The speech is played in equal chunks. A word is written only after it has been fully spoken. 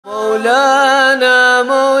مولانا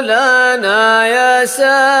مولانا يا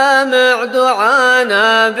سامع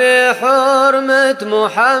دعانا بحرمة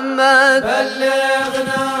محمد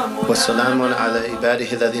بلغنا. والسلام على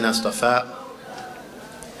عباده الذين اصطفى.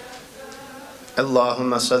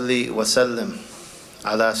 اللهم صل وسلم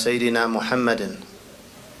على سيدنا محمد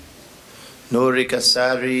نورك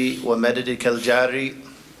الساري ومددك الجاري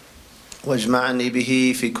واجمعني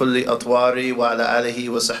به في كل أطواري وعلى آله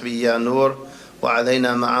وصحبه يا نور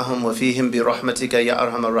وعلينا معهم وفيهم برحمتك يا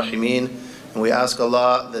أرحم الراحمين. And we ask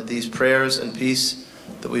Allah that these prayers and peace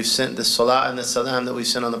that we've sent, the salah and the salam that we've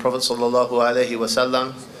sent on the Prophet sallallahu alaihi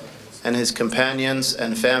wasallam and his companions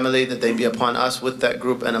and family, that they be upon us with that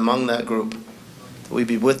group and among that group. That we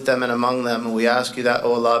be with them and among them. And we ask you that,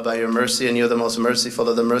 O Allah, by your mercy, and you're the most merciful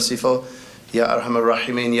of the merciful. Ya Arham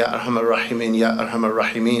Ar-Rahimin, Ya Arham Ar-Rahimin, Ya Arham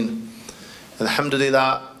Ar-Rahimin.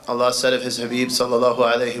 Alhamdulillah, Allah said of his Habib sallallahu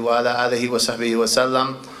alayhi wa ala alihi wa sahbihi wa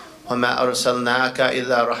sallam, وَمَا أَرْسَلْنَاكَ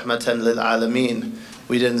إِلَّا رَحْمَةً لِلْعَالَمِينَ.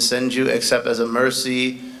 We didn't send you except as a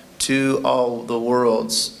mercy to all the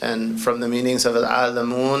worlds. And from the meanings of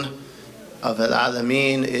Al-Alamun, of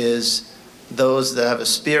Al-Alameen, is those that have a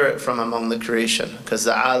spirit from among the creation. Because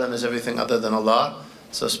the Alam is everything other than Allah.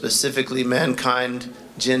 So specifically mankind,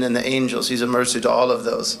 jinn and the angels, he's a mercy to all of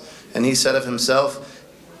those. And he said of himself,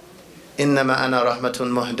 إِنَّمَا أَنَا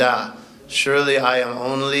رَحْمَةٌ مُهْدَى. Surely I am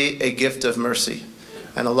only a gift of mercy.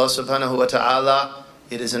 And Allah subhanahu wa ta'ala,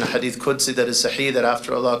 it is in a hadith Qudsi that is sahih, that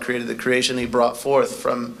after Allah created the creation, he brought forth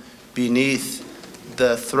from beneath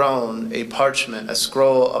the throne a parchment, a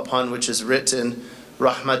scroll upon which is written,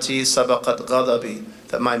 Rahmati sabaqat ghadabi,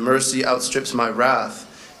 that my mercy outstrips my wrath.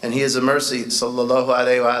 And he is a mercy, sallallahu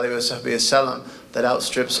alayhi wa sallam, that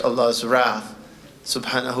outstrips Allah's wrath,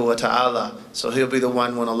 subhanahu wa ta'ala. So he'll be the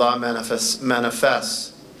one when Allah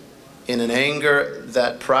manifests in an anger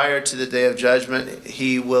that prior to the day of judgment,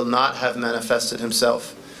 he will not have manifested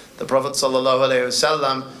himself. The Prophet sallallahu alayhi wa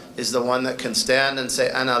sallam is the one that can stand and say,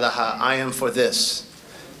 Ana laha, I am for this.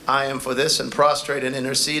 I am for this, and prostrate and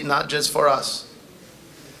intercede, not just for us,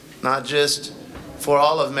 not just for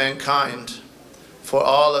all of mankind, for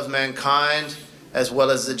all of mankind, as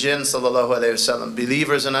well as the jinn, sallallahu alayhi wasallam,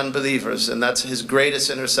 believers and unbelievers. And that's his greatest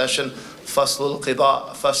intercession, faslul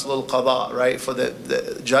qada, right? For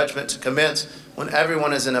the judgment to commence when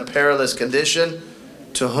everyone is in a perilous condition.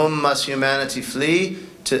 To whom must humanity flee?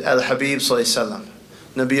 To Al-Habib sallallahu alayhi wasallam,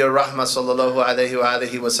 Nabi ar-Rahmah sallallahu alayhi wa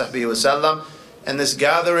alihi wa sahbihi wa sallam. And this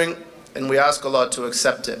gathering, and we ask Allah to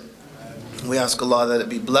accept it. We ask Allah that it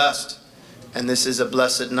be blessed. And this is a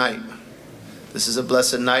blessed night. This is a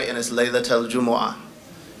blessed night, and it's Laylat al-Jumu'ah.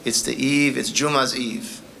 It's the eve, it's Jum'ah's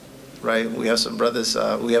eve, right? We have some brothers,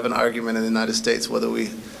 we have an argument in the United States whether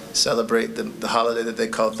we celebrate the holiday that they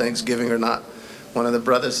call Thanksgiving or not. One of the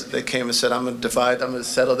brothers, they came and said, I'm going to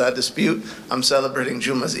settle that dispute. I'm celebrating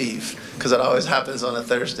Jum'ah's eve, because it always happens on a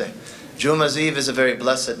Thursday. Jum'ah's eve is a very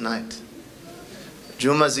blessed night.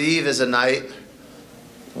 Jum'ah's eve is a night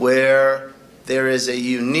where there is a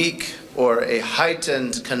unique or a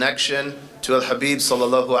heightened connection to Al-Habib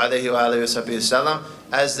sallallahu alayhi wa sallam,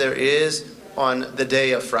 as there is on the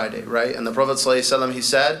day of Friday, right? And the Prophet sallallahu alayhi wa sallam, he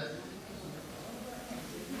said,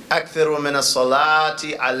 أكثروا من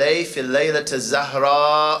الصلاة عليه في الليلة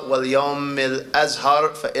الزهراء واليوم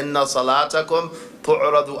الأزهر فإن صلاتكم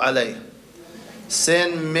تعرض عليه.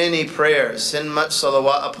 Send many prayers, send much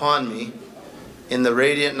salawat upon me in the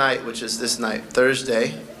radiant night, which is this night,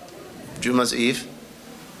 Thursday, Jum'ah's Eve,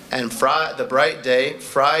 and the bright day,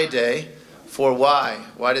 Friday. For why?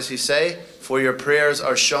 Why does he say? For your prayers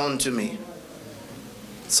are shown to me.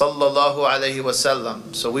 Sallallahu alayhi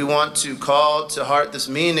wasallam. So we want to call to heart this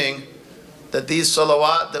meaning that these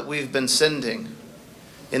salawat that we've been sending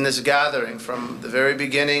in this gathering from the very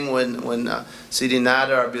beginning when Sidi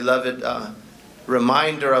Nada, our beloved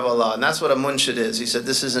reminder of Allah, and that's what a munshid is. He said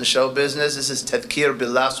this isn't show business, this is tadhkir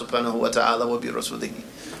billah subhanahu wa ta'ala wa bi rasulihi.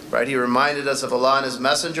 Right? He reminded us of Allah and His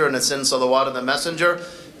Messenger, and to send salawat on the Messenger.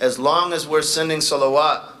 As long as we're sending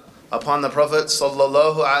salawat upon the Prophet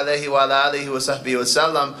sallallahu alayhi wa alihi wa sahbihi wa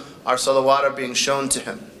sallam, our salawat are being shown to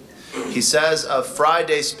him. He says of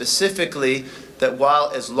Friday specifically that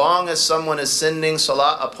as long as someone is sending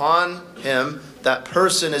salat upon him, that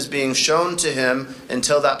person is being shown to him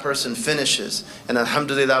until that person finishes. And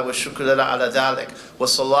alhamdulillah wa shukrulillah ala dhalik. Wa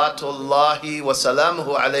salatullahi wa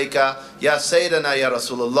salamuhu alayka ya sayyidina ya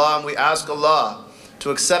Rasulullah. And we ask Allah to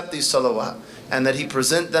accept these salawat, and that He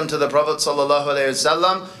present them to the Prophet sallallahu alaihi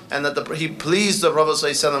wasallam, and that He pleased the Prophet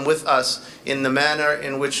sallallahu alaihi wasallam with us in the manner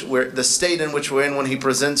in which the state in which we're in when He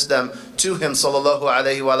presents them to him sallallahu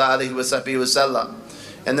alaihi wa alihi wasallam.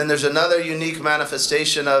 And then there's another unique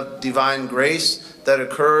manifestation of divine grace that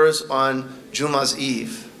occurs on Jummah's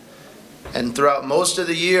Eve. And throughout most of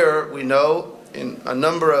the year, we know in a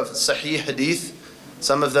number of Sahih Hadith,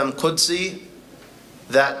 some of them Qudsi,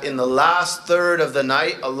 that in the last third of the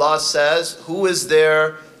night, Allah says, who is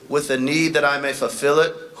there with a need that I may fulfill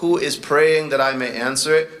it? Who is praying that I may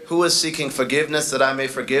answer it? Who is seeking forgiveness that I may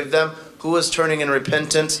forgive them? Who is turning in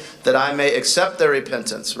repentance that I may accept their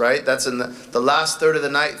repentance, right? That's in the last third of the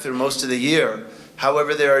night through most of the year.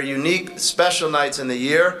 However, there are unique, special nights in the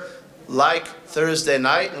year, like Thursday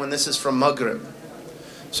night, when this is from Maghrib.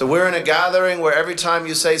 So we're in a gathering where every time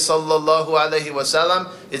you say Sallallahu Alaihi Wasallam,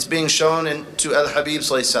 it's being shown into Al-Habib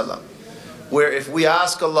Sallallahu Alaihi Wasallam. Where if we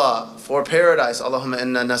ask Allah for paradise, Allahumma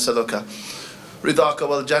inna nasaluka ridaka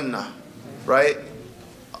wal jannah, right?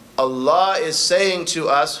 Allah is saying to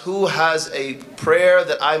us, who has a prayer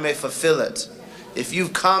that I may fulfill it? If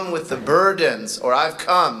you've come with the burdens, or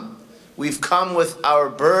we've come with our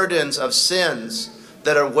burdens of sins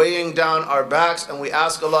that are weighing down our backs, and we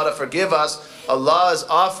ask Allah to forgive us, Allah is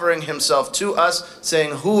offering Himself to us,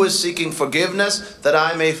 saying, who is seeking forgiveness that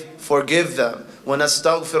I may forgive them?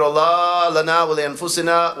 وَنَسْتَغْفِرُ اللَّهَ لَنَا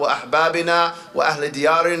وَلِأَنفُسِنَا وَأَحْبَابِنَا وَأَهْلِ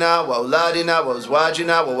دِيَارِنَا وَأَوْلَادِنَا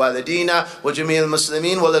وَأَزْوَاجِنَا وَوَالِدِينَا وَجَمِيعِ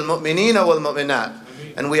الْمُسْلِمِينَ وَلِلْمُؤْمِنِينَ وَالْمُؤْمِنَاتِ.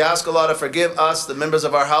 And we ask Allah to forgive us, the members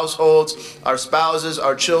of our households, our spouses,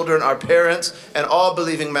 our children, our parents, and all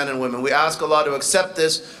believing men and women. We ask Allah to accept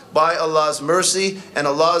this by Allah's mercy, and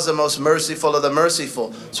Allah is the most merciful of the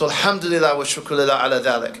merciful. So alhamdulillah wa shukrulillah ala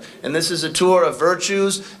dhalik. And this is a tour of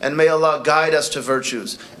virtues, and may Allah guide us to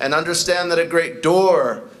virtues. And understand that a great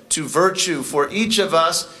door to virtue for each of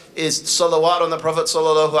us is salawat on the Prophet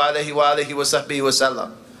sallallahu alaihi wa alihi wa sahbihi wa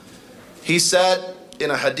sallam. He said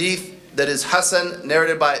in a hadith that is Hasan,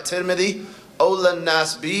 narrated by Tirmidhi, أَوْلَى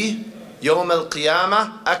النَّاسِ بِي يَوْمَ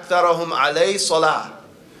الْقِيَامَةِ أَكْثَرَهُمْ عَلَيْهِ صَلَاةً.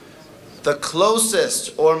 The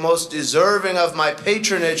closest or most deserving of my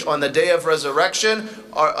patronage on the day of resurrection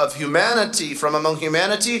of humanity, from among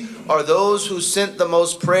humanity, are those who sent the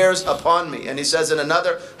most prayers upon me. And he says in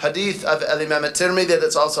another hadith of Imam Tirmidhi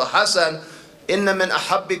that's also Hasan, إِنَّ مِنْ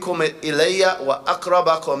أَحَبِّكُمْ إِلَيَّ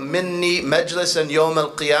وَأَقْرَبَكُمْ مِنِّي مَجْلِسًا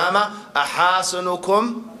يَوْمَ الْقِيَامَةِ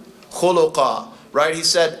أَحَاسِنُكُمْ خُلُقًا. Right? He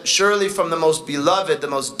said, surely from the most beloved, the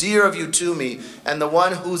most dear of you to me, and the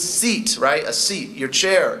one whose seat, right? A seat, your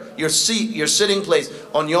chair, your seat, your sitting place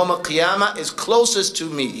on Yom Al-Qiyamah is closest to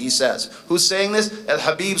me, he says. Who's saying this?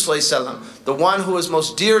 Al-Habib Sallallahu Alaihi Wasallam. The one who is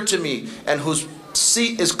most dear to me and whose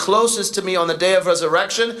seat is closest to me on the day of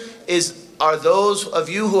resurrection are those of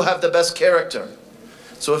you who have the best character.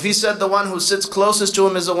 So if he said the one who sits closest to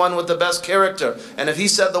him is the one with the best character, and if he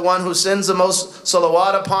said the one who sends the most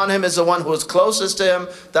salawat upon him is the one who is closest to him,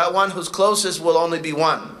 that one who's closest will only be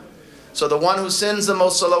one. So the one who sends the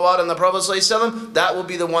most salawat on the Prophet ﷺ, that will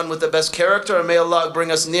be the one with the best character, and may Allah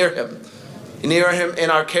bring us near him. Near him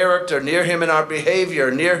in our character, near him in our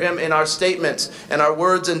behavior, near him in our statements and our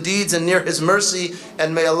words and deeds, and near his mercy,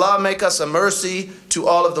 and may Allah make us a mercy to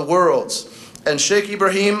all of the worlds. And Shaykh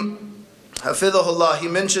Ibrahim, Hafidhahullah, he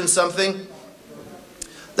mentioned something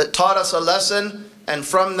that taught us a lesson, and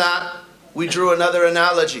from that we drew another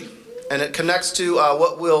analogy. And it connects to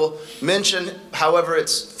what we'll mention. However,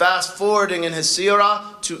 it's fast forwarding in his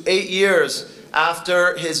seerah to 8 years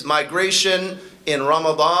after his migration in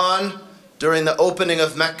Ramadan during the opening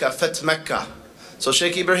of Mecca, Fath Mecca. So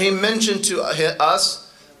Shaykh Ibrahim mentioned to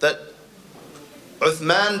us that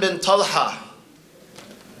Uthman bin Talha,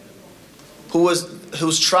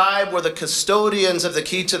 whose tribe were the custodians of the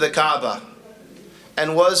key to the Kaaba,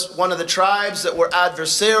 and was one of the tribes that were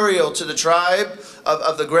adversarial to the tribe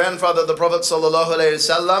of the grandfather of the Prophet sallallahu alaihi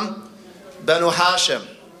wasallam, Banu Hashim.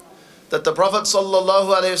 That the Prophet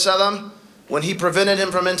sallallahu alaihi wasallam, when he prevented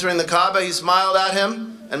him from entering the Kaaba, he smiled at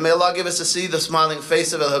him, and may Allah give us to see the smiling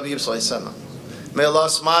face of Al-Habib sallallahu alaihi wasallam. May Allah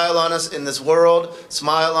smile on us in this world,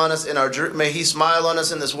 smile on us in our may He smile on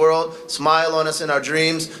us in this world, smile on us in our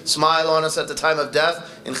dreams, smile on us at the time of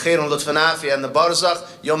death, in khairun lutfan afiyah, and the barzakh,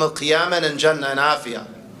 yawm al-qiyamah, and jannah and afiyah.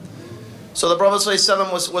 So the Prophet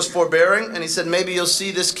ﷺ was forbearing, and he said, maybe you'll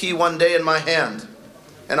see this key one day in my hand,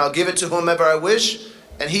 and I'll give it to whomever I wish.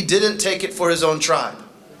 And he didn't take it for his own tribe,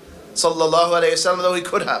 sallallahu alayhi wasallam, though he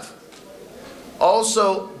could have.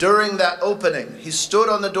 Also, during that opening, he stood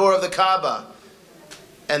on the door of the Kaaba.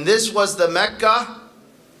 And this was the Mecca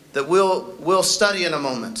that we'll study in a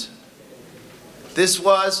moment. This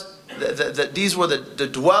was these were the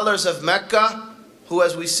dwellers of Mecca, who,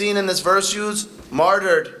 as we've seen in this verse used,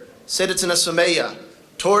 martyred Sayyidatina Sumayyah,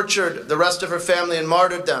 tortured the rest of her family and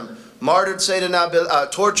martyred them, tortured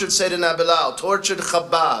Sayyidina Bilal, tortured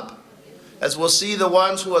Khabbab, as we'll see, the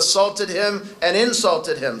ones who assaulted him and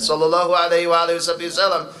insulted him, sallallahu alayhi wa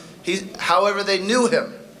sallam. However, they knew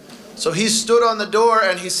him. So he stood on the door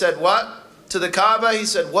and he said, what? To the Kaaba, he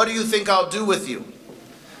said, what do you think I'll do with you?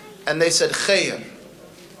 And they said, Khair,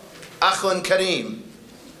 Akhun Karim,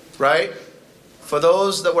 right? For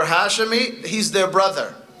those that were Hashemi, he's their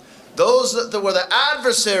brother. Those that were the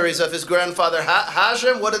adversaries of his grandfather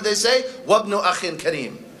Hashim, what did they say? Wabnu Akhin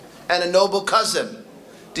Karim, and a noble cousin.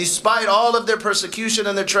 Despite all of their persecution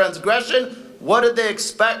and their transgression, what did they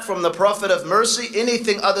expect from the Prophet of Mercy?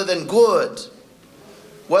 Anything other than good.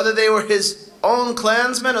 Whether they were his own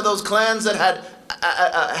clansmen or those clans that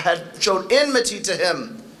had shown enmity to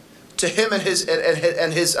him and his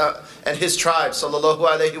tribe. Sallallahu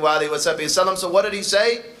alayhi wa sallam. So what did he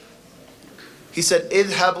say? He said,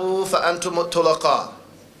 "Idhabu fa antum tulaqa."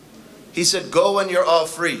 He said, "Go and you're all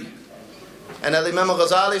free." And Imam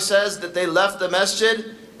Ghazali says that they left the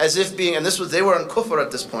masjid as if being, and they were in kufr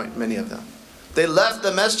at this point, many of them. They left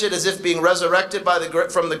the masjid as if being resurrected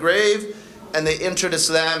from the grave, and they entered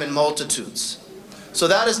Islam in multitudes. So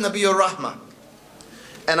that is Nabiyur Rahmah.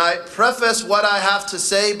 And I preface what I have to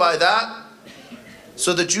say by that,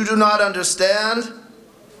 so that you do not understand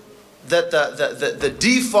that the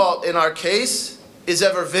default in our case is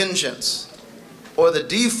ever vengeance, or the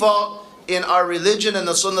default in our religion and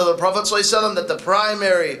the Sunnah of the Prophet ﷺ, that the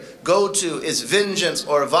primary go-to is vengeance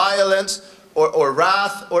or violence or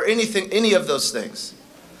wrath or any of those things.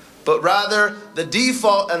 But rather, the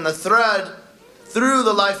default and the thread through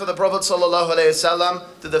the life of the Prophet ﷺ,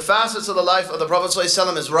 through the facets of the life of the Prophet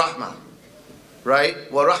ﷺ, is rahmah.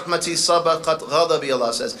 Right? Wa rahmati sabaqat ghadabi,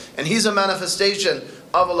 Allah says. And he's a manifestation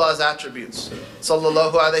of Allah's attributes.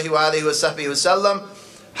 Sallallahu alayhi wa alihi wa sahbihi wa sallam.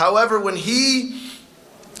 However, when he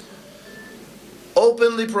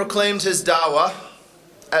openly proclaimed his da'wah,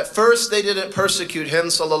 at first they didn't persecute him,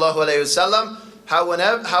 sallallahu alayhi wa sallam.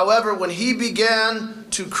 However, when he began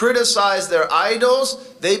to criticize their idols,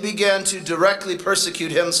 they began to directly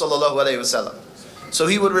persecute him, sallallahu alayhi wa sallam. So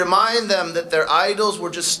he would remind them that their idols were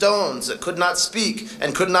just stones that could not speak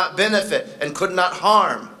and could not benefit and could not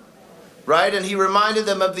harm. Right? And he reminded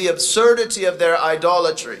them of the absurdity of their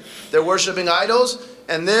idolatry. They're worshiping idols,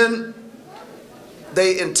 and then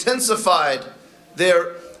they intensified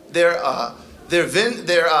their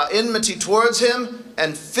enmity towards him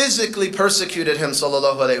and physically persecuted him,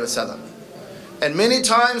 sallallahu alayhi wasallam. And many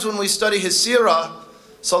times when we study his seerah,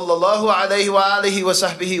 sallallahu alayhi wa alihi wa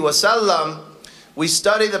sahbihi wasallam, we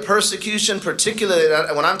study the persecution, particularly,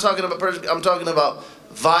 when I'm talking about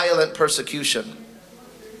violent persecution.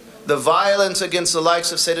 The violence against the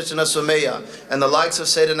likes of Sayyidatina Sumayya and the likes of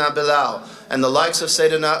Sayyidina Bilal and the likes of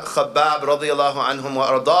Sayyidina Khabbab radiyallahu anhum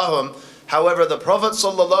wa ardahum. However, the Prophet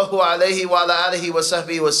sallallahu alayhi wa alihi wa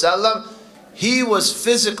sahbihi wa sallam, he was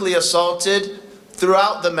physically assaulted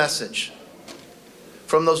throughout the message.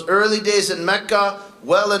 From those early days in Mecca,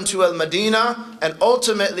 well into Al-Madinah, and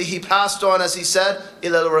ultimately he passed on, as he said,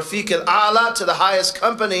 ila al-Rafiq al-A'la, to the highest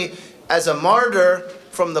company, as a martyr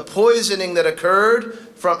from the poisoning that occurred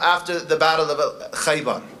from after the battle of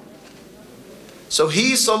Khaybar. So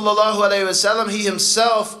he, sallallahu alayhi wa sallam, he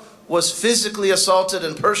himself was physically assaulted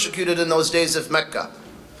and persecuted in those days of Mecca.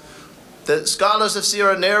 The scholars of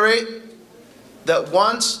Sirah narrate that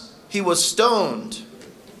once he was stoned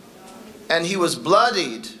and he was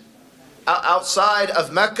bloodied outside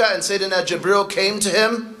of Mecca, and Sayyidina Jibril came to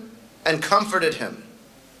him and comforted him.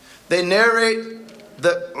 They narrate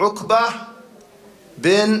that Uqbah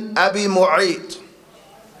bin Abi Mu'ayt,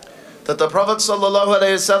 that the Prophet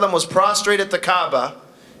ﷺ was prostrate at the Kaaba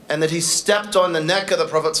and that he stepped on the neck of the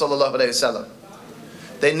Prophet ﷺ.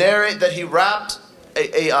 They narrate that he wrapped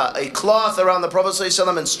a cloth around the Prophet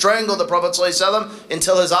ﷺ and strangled the Prophet ﷺ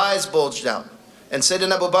until his eyes bulged out. And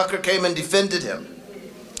Sayyidina Abu Bakr came and defended him.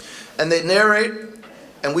 And they narrate,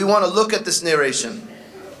 and we want to look at this narration,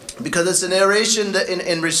 because it's a narration that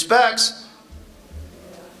in respects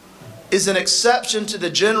is an exception to the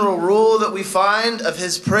general rule that we find of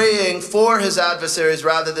his praying for his adversaries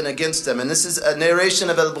rather than against them. And this is a narration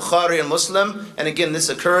of Al-Bukhari and Muslim. And again, this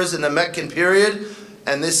occurs in the Meccan period.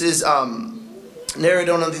 And this is narrated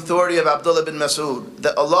on the authority of Abdul bin Mas'ud,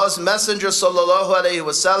 that Allah's Messenger sallallahu alayhi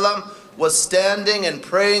wasallam was standing and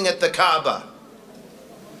praying at the Kaaba.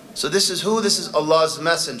 So this is who? This is Allah's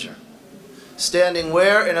Messenger. Standing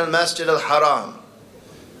where? In Al-Masjid Al-Haram.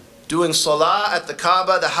 Doing salah at the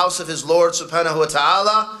Kaaba, the house of his Lord subhanahu wa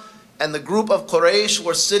ta'ala, and the group of Quraysh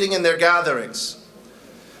were sitting in their gatherings.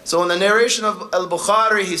 So in the narration of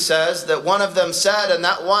Al-Bukhari, he says that one of them said, and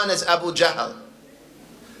that one is Abu Jahl,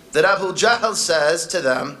 that Abu Jahl says to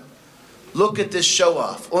them, look at this show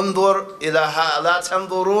off. انظر إلى لا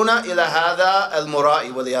تنظرون إلى هذا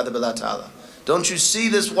المرائي والعياذ بالله تعالى. Don't you see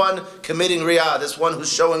this one committing riyah, this one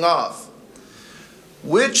who's showing off?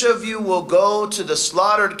 Which of you will go to the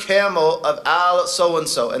slaughtered camel of Al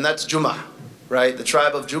so-and-so? And that's Jum'ah, right? The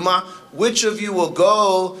tribe of Jum'ah. Which of you will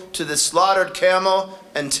go to the slaughtered camel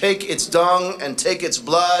and take its dung and take its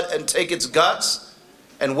blood and take its guts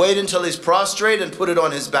and wait until he's prostrate and put it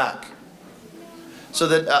on his back? So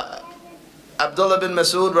that Abdullah bin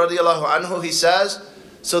Mas'ud radiallahu anhu, he says,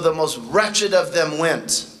 so the most wretched of them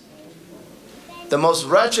went. The most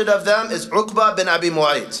wretched of them is Uqba bin Abi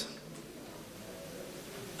Mu'ayt.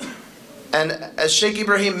 And as Shaykh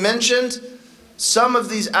Ibrahim mentioned, some of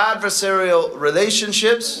these adversarial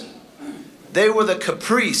relationships, they were the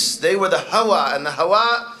caprice, they were the hawa, and the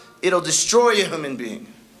hawa, it'll destroy a human being.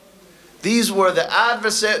 These were the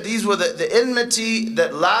enmity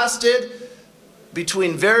that lasted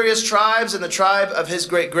between various tribes and the tribe of his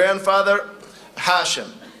great-grandfather, Hashim.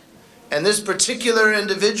 And this particular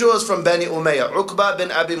individual is from Bani Umayyah, Uqba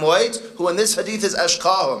bin Abi Mu'ayt, who in this hadith is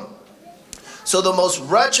Ashqahum. So the most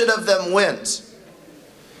wretched of them went,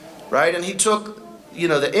 right? And he took, you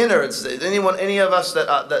know, the innards. Any of us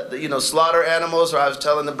that you know, slaughter animals, or I was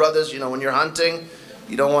telling the brothers, you know, when you're hunting,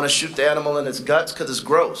 you don't want to shoot the animal in its guts because it's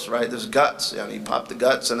gross, right? There's guts, and he popped the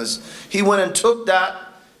guts, and he went and took that.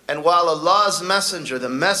 And while Allah's messenger, the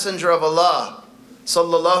messenger of Allah,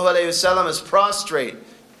 sallallahu alaihi wasallam, is prostrate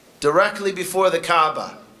directly before the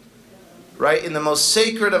Kaaba, right, in the most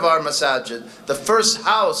sacred of our masajid, the first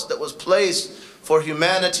house that was placed for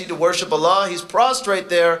humanity to worship Allah, he's prostrate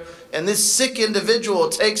there, and this sick individual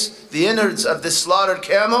takes the innards of this slaughtered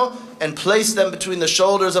camel and places them between the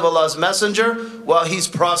shoulders of Allah's messenger while he's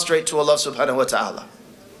prostrate to Allah subhanahu wa ta'ala.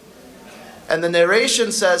 And the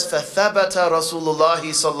narration says, فَثَبَتَ رَسُولُ اللَّهِ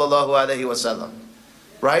صَلَّى اللَّهُ عَلَيْهِ وَسَلَّمَ.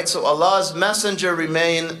 Right, so Allah's messenger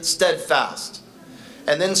remained steadfast.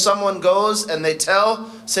 And then someone goes and they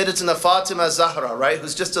tell Sayyidatina Fatima Zahra, right,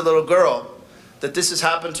 who's just a little girl, that this has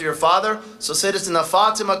happened to your father. So Sayyidatina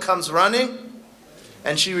Fatima comes running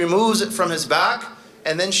and she removes it from his back,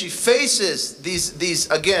 and then she faces these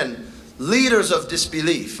again, leaders of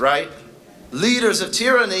disbelief, right? Leaders of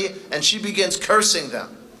tyranny, and she begins cursing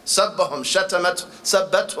them. Sabbahum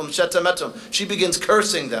sabbathum shatamatum. She begins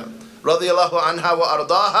cursing them. Radiyallahu anha wa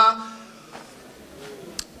ardaha.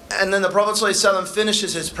 And then the Prophet ﷺ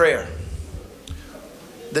finishes his prayer.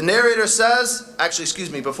 The narrator says, actually,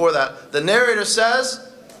 excuse me, before that, the narrator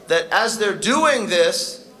says that as they're doing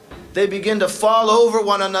this, they begin to fall over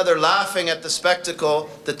one another, laughing at the spectacle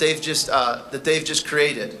that they've just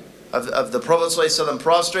created of the Prophet ﷺ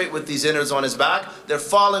prostrate with these innards on his back. They're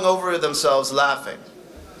falling over themselves, laughing.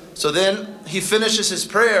 So then he finishes his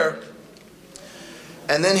prayer,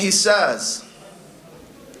 and then he says,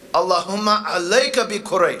 Allahumma alayka bi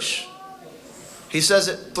Quraysh. He says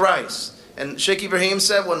it thrice. And Shaykh Ibrahim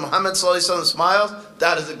said, when Muhammad ﷺ smiles,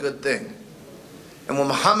 that is a good thing. And when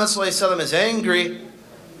Muhammad ﷺ is angry,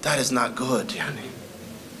 that is not good. Yani.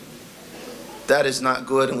 That is not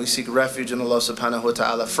good, and we seek refuge in Allah subhanahu wa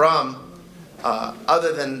ta'ala from,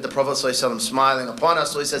 other than the Prophet ﷺ smiling upon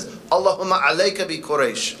us. So he says, Allahumma alayka bi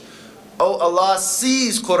Quraysh. Oh, Allah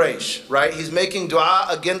sees Quraysh, right? He's making dua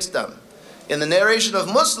against them. In the narration of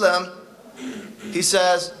Muslim, he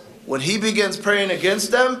says, when he begins praying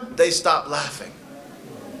against them, they stop laughing.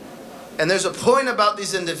 And there's a point about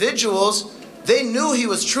these individuals, they knew he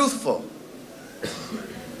was truthful.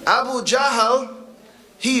 Abu Jahl,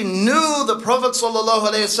 he knew the Prophet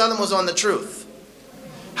ﷺ was on the truth.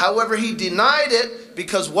 However, he denied it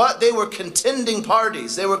because what? They were contending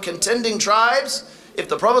parties. They were contending tribes. If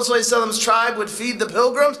the Prophet ﷺ's tribe would feed the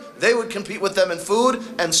pilgrims, they would compete with them in food,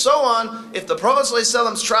 and so on. If the Prophet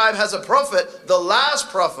ﷺ's tribe has a prophet, the last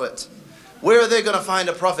prophet, where are they going to find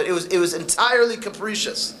a prophet? It was entirely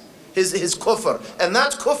capricious, his kufr. And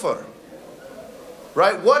that's kufr.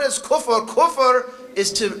 Right? What is kufr? Kufr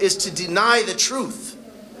is to deny the truth.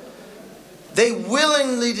 They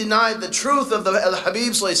willingly denied the truth of the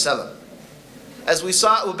Al-Habib ﷺ. As we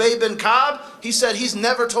saw Ubay bin Ka'b, he said he's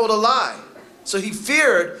never told a lie. So he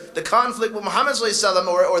feared the conflict with Muhammad ﷺ,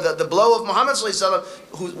 or the blow of Muhammad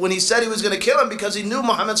ﷺ, when he said he was going to kill him, because he knew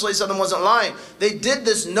Muhammad ﷺ wasn't lying. They did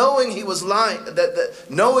this knowing he was lying,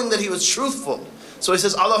 knowing that he was truthful. So he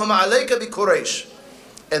says, Allahumma alayka bi Quraysh.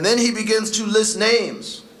 And then he begins to list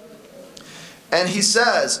names. And he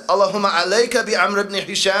says, Allahumma alayka bi Amr ibn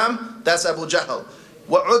Hisham, that's Abu Jahl.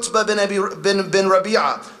 Wa Utbah bin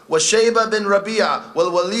Rabi'a. وشيبة بن ربيعة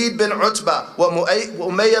والوليد بن عتبة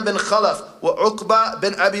وأمية بن خلف وعقبة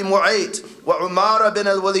بن أبي معيط وعمارة bin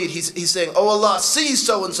al-Walid. He's saying, oh Allah, seize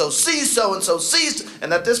so-and-so, seize so-and-so, seize.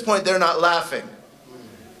 And at this point, they're not laughing.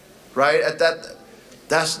 Right? At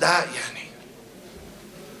that's that, yani.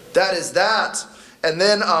 That is that. And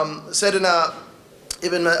then Sayyidina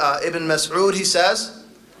Ibn Mas'ud, he says,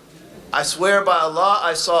 I swear by Allah,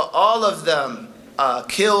 I saw all of them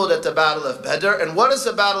killed at the Battle of Badr. And what is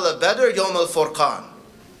the Battle of Badr? Yawm al-Furqan.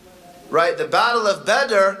 Right? The Battle of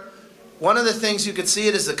Badr, one of the things you could see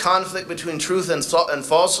it is the conflict between truth and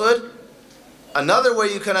falsehood. Another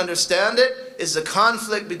way you can understand it is the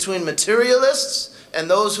conflict between materialists and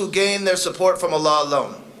those who gain their support from Allah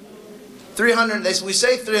alone. 300, we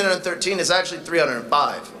say 313, it's actually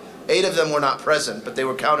 305. 8 of them were not present, but they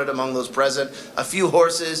were counted among those present. A few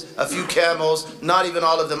horses, a few camels, not even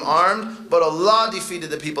all of them armed, but Allah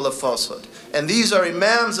defeated the people of falsehood. And these are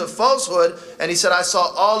imams of falsehood, and he said, I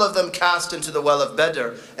saw all of them cast into the well of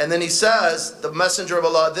Badr. And then he says, the Messenger of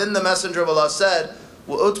Allah said,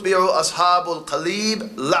 وَأُتْبِعُوا أَصْحَابُ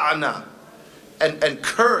الْقَلِيبِ لَعْنَةً. And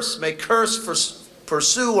curse, may curse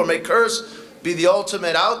pursue, or may curse be the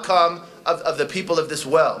ultimate outcome of the people of this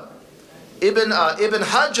well. Ibn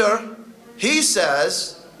Hajar, he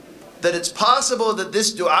says that it's possible that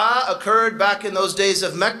this dua occurred back in those days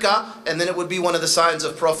of Mecca, and then it would be one of the signs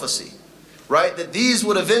of prophecy. Right? That these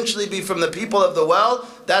would eventually be from the people of the well.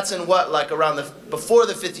 That's in what? Like around before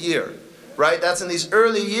the 5th year. Right? That's in these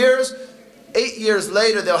early years. 8 years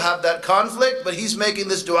later they'll have that conflict, but he's making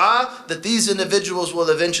this dua that these individuals will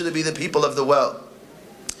eventually be the people of the well.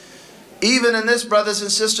 Even in this, brothers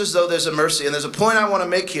and sisters, though, there's a mercy. And there's a point I want to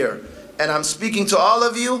make here. And I'm speaking to all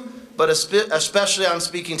of you, but especially I'm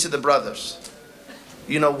speaking to the brothers.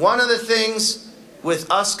 You know, one of the things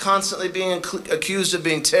with us constantly being accused of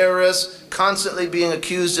being terrorists, constantly being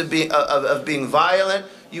accused of being violent,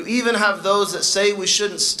 you even have those that say we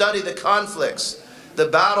shouldn't study the conflicts, the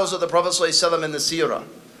battles of the Prophet ﷺ in the seerah.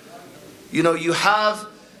 You know,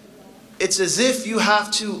 it's as if you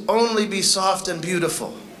have to only be soft and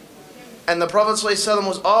beautiful. And the Prophet ﷺ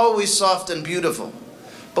was always soft and beautiful.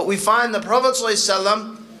 But we find the Prophet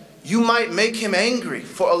ﷺ, you might make him angry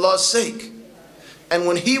for Allah's sake. And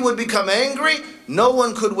when he would become angry, no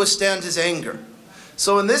one could withstand his anger.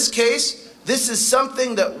 So in this case, this is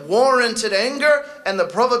something that warranted anger, and the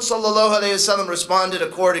Prophet ﷺ responded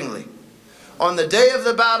accordingly. On the day of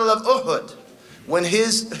the Battle of Uhud, when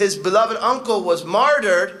his beloved uncle was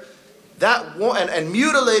martyred, and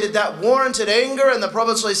mutilated, that warranted anger, and the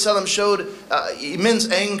Prophet ﷺ showed immense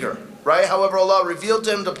anger. Right? However, Allah revealed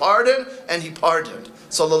to him to pardon, and he pardoned.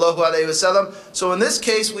 Sallallahu alayhi wasallam. So in this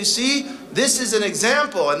case, we see this is an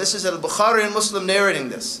example, and this is Al-Bukhari and Muslim narrating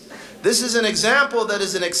this. This is an example that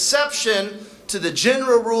is an exception to the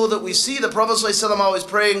general rule that we see the Prophet ﷺ always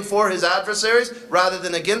praying for his adversaries rather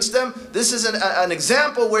than against them. This is an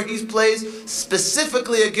example where he plays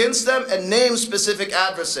specifically against them and names specific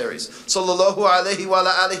adversaries. Sallallahu alayhi wa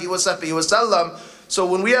alihi wa sahbihi wa sallam. So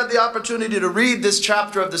when we had the opportunity to read this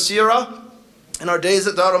chapter of the seerah in our days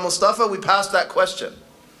at Dar al-Mustafa, we passed that question.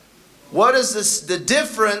 What is the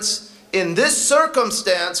difference in this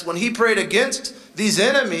circumstance when he prayed against these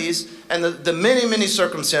enemies and the many, many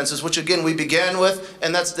circumstances, which again we began with,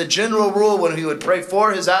 and that's the general rule when he would pray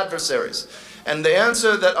for his adversaries. And the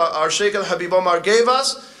answer that our Shaykh al-Habib Omar gave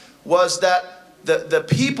us was that the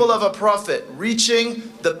people of a prophet reaching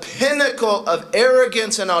the pinnacle of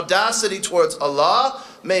arrogance and audacity towards Allah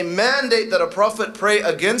may mandate that a prophet pray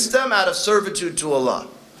against them out of servitude to Allah.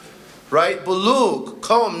 Right? Bulugh,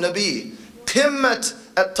 Qawm, Nabi, Qimmat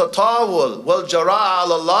at-tatawul wal jara'a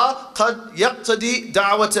ala Allah qad yaqtadi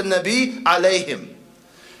da'wat al-Nabi alayhim.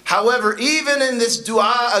 However, even in this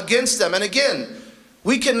dua against them, and again,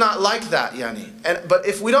 we cannot like that, yani. But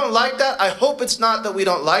if we don't like that, I hope it's not that we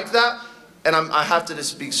don't like that. And I have to just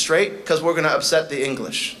speak straight, because we're going to upset the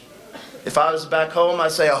English. If I was back home,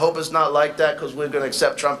 I'd say, I hope it's not like that, because we're going to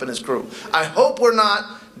accept Trump and his crew. I hope we're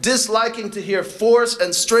not disliking to hear force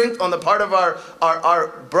and strength on the part of our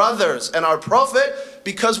brothers and our Prophet,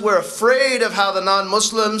 because we're afraid of how the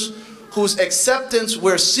non-Muslims whose acceptance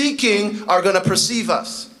we're seeking are going to perceive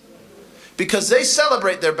us. Because they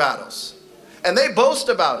celebrate their battles. And they boast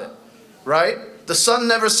about it. Right? The sun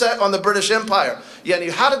never set on the British Empire. Yani,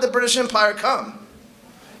 how did the British Empire come?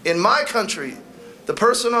 In my country, the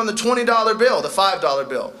person on the $20 bill, the $5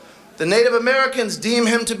 bill, the Native Americans deem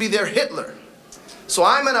him to be their Hitler. So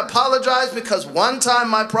I'm going to apologize because one time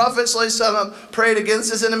my Prophet ﷺ prayed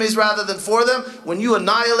against his enemies rather than for them. When you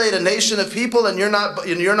annihilate a nation of people and you're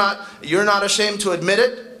not ashamed to admit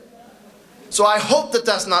it, So I hope that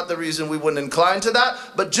that's not the reason we wouldn't incline to that,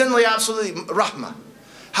 but generally absolutely rahmah.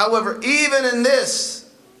 However, even in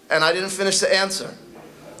this, and I didn't finish the answer,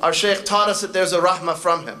 our Shaykh taught us that there's a rahmah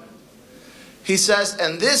from him. He says,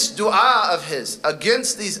 and this dua of his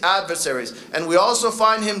against these adversaries, and we also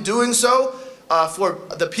find him doing so for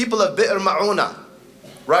the people of Bi'r Ma'una,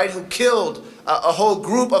 right, who killed a whole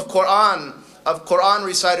group of Quran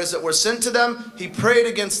reciters that were sent to them. He prayed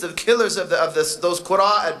against the killers of those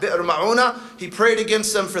Qura at Bi'r Ma'una. He prayed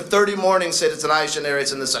against them for 30 mornings, Sayyidatuna Aisha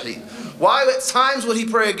narrates in the Sahih. Why at times would he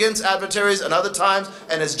pray against adversaries and other times,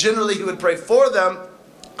 and as generally he would pray for them?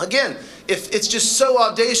 Again, if it's just so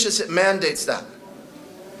audacious, it mandates that.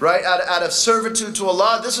 Right? Out of servitude to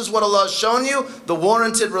Allah, this is what Allah has shown you. The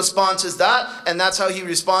warranted response is that, and that's how he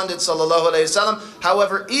responded, sallallahu alayhi wasallam.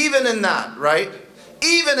 However, even in that, right?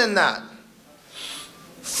 Even in that,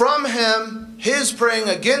 from him, his praying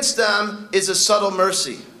against them is a subtle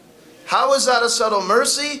mercy. How is that a subtle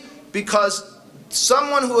mercy? Because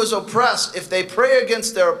someone who is oppressed, if they pray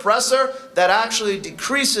against their oppressor, that actually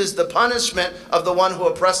decreases the punishment of the one who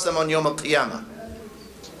oppressed them on Yawm al-Qiyamah.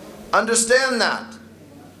 Understand that.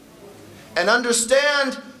 And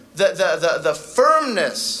understand the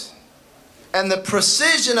firmness and the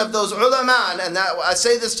precision of those ulama. And that, I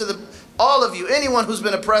say this to all of you, anyone who's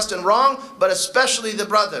been oppressed and wrong, but especially the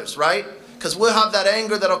brothers, right? Because we'll have that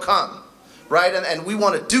anger that'll come, right? And we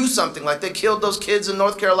want to do something. Like they killed those kids in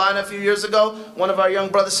North Carolina a few years ago. One of our young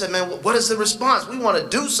brothers said, man, what is the response? We want to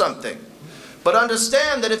do something. But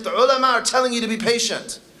understand that if the ulama are telling you to be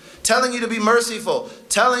patient, telling you to be merciful,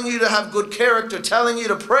 telling you to have good character, telling you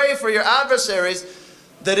to pray for your adversaries,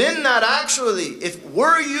 that in that actually, if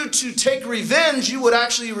were you to take revenge, you would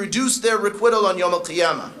actually reduce their requital on Yawm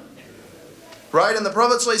al-Qiyamah. Right? And the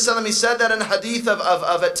Prophet ﷺ, he said that in a hadith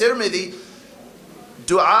of At-Tirmidhi,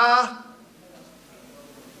 Dua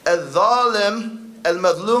al-Zalim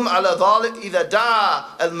al-Madlum ala Zalim, إِذَا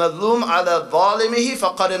دَعَى al-Madlum ala ظَالِمِهِ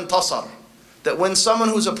فَقَدْ انتصر. That when someone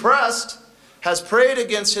who's oppressed has prayed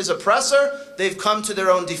against his oppressor, they've come to their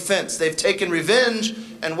own defense. They've taken revenge.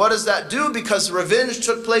 And what does that do? Because revenge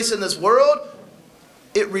took place in this world,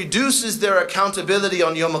 it reduces their accountability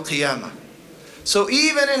on Yawm al-Qiyamah. So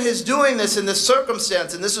even in his doing this in this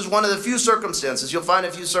circumstance, and this is one of the few circumstances, you'll find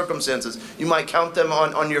a few circumstances, you might count them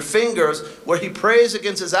on your fingers, where he prays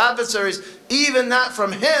against his adversaries, even that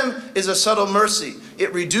from him is a subtle mercy.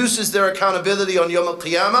 It reduces their accountability on Yawm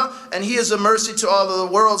al-Qiyamah, and he is a mercy to all of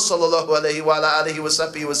the world, sallallahu alayhi wa alihi wa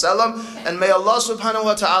sahbihi wa sallam. And may Allah subhanahu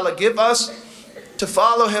wa ta'ala give us to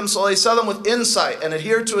follow him sallallahu alayhi wa sallam with insight, and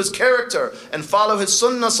adhere to his character, and follow his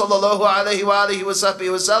sunnah sallallahu alayhi wa alihi wa sahbihi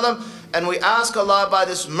wa sallam. And we ask Allah by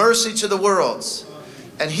this mercy to the worlds.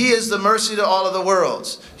 And he is the mercy to all of the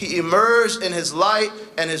worlds. He emerged in his light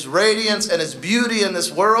and his radiance and his beauty in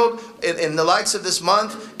this world, in the likes of this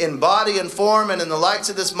month, in body and form, and in the likes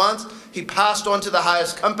of this month. He passed on to the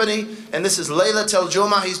highest company, and this is Laylatul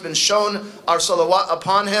Jummah. He's been shown our salawat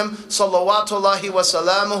upon him. Salawatullahi wa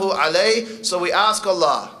salamuhu alayhi. So we ask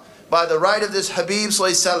Allah, by the right of this Habib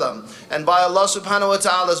sallallahu, and by Allah subhanahu wa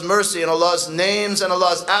ta'ala's mercy and Allah's names and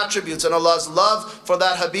Allah's attributes and Allah's love for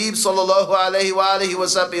that Habib sallallahu alayhi wa alihi wa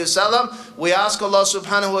sallam, we ask Allah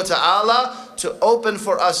subhanahu wa ta'ala to open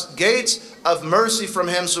for us gates of mercy from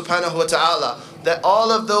him subhanahu wa ta'ala, that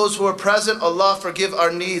all of those who are present, Allah forgive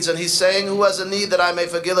our needs. And he's saying, who has a need that I may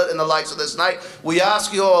forgive it in the likes of this night. We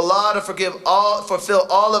ask you, O Allah, to fulfill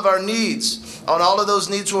all of our needs, on all of those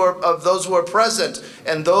needs of those who are present,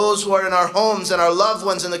 and those who are in our homes and our loved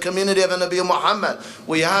ones in the community of Nabi Muhammad.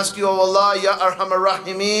 We ask you, O Allah, Ya Arhamar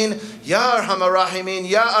Rahimin, Ya Arhamar Rahimin,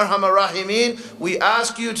 Ya Arhamar Rahimin. We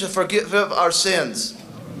ask you to forgive our sins.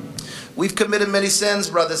 We've committed many sins,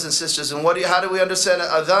 brothers and sisters, and how do we understand it?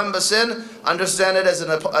 Adhan sin, understand it as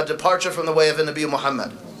a departure from the way of Nabi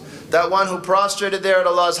Muhammad. That one who prostrated there at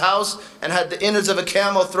Allah's house and had the innards of a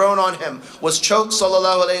camel thrown on him, was choked,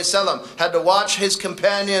 sallallahu alayhi wasallam, had to watch his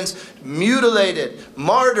companions mutilated,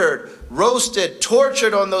 martyred, roasted,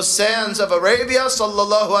 tortured on those sands of Arabia,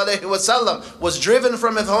 sallallahu alayhi wasallam, was driven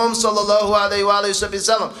from his home, sallallahu alayhi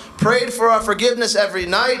wasallam, prayed for our forgiveness every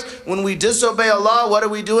night. When we disobey Allah, what are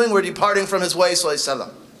we doing? We're departing from his way, sallallahu alayhi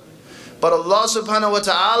wasallam. But Allah subhanahu wa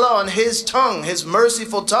ta'ala, on his tongue, his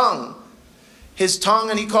merciful tongue,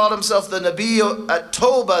 and he called himself the Nabi at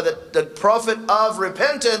Tawbah, the Prophet of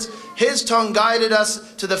repentance. His tongue guided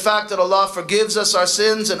us to the fact that Allah forgives us our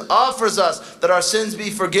sins and offers us that our sins be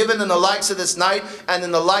forgiven in the likes of this night and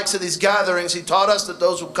in the likes of these gatherings. He taught us that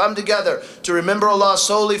those who come together to remember Allah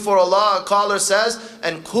solely for Allah, a caller says,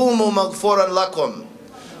 and kumu maghfuran lakum.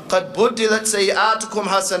 Qad buddilat sayyatukum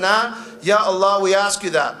hasanat. Ya Allah, we ask you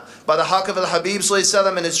that by the haqq of al-Habib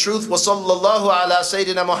sallallahu and his truth. Wa sallallahu ala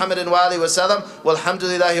Sayyidina Muhammadin wa alihi wa sallam.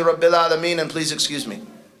 Walhamdulillahi Rabbil Alameen. And please excuse me.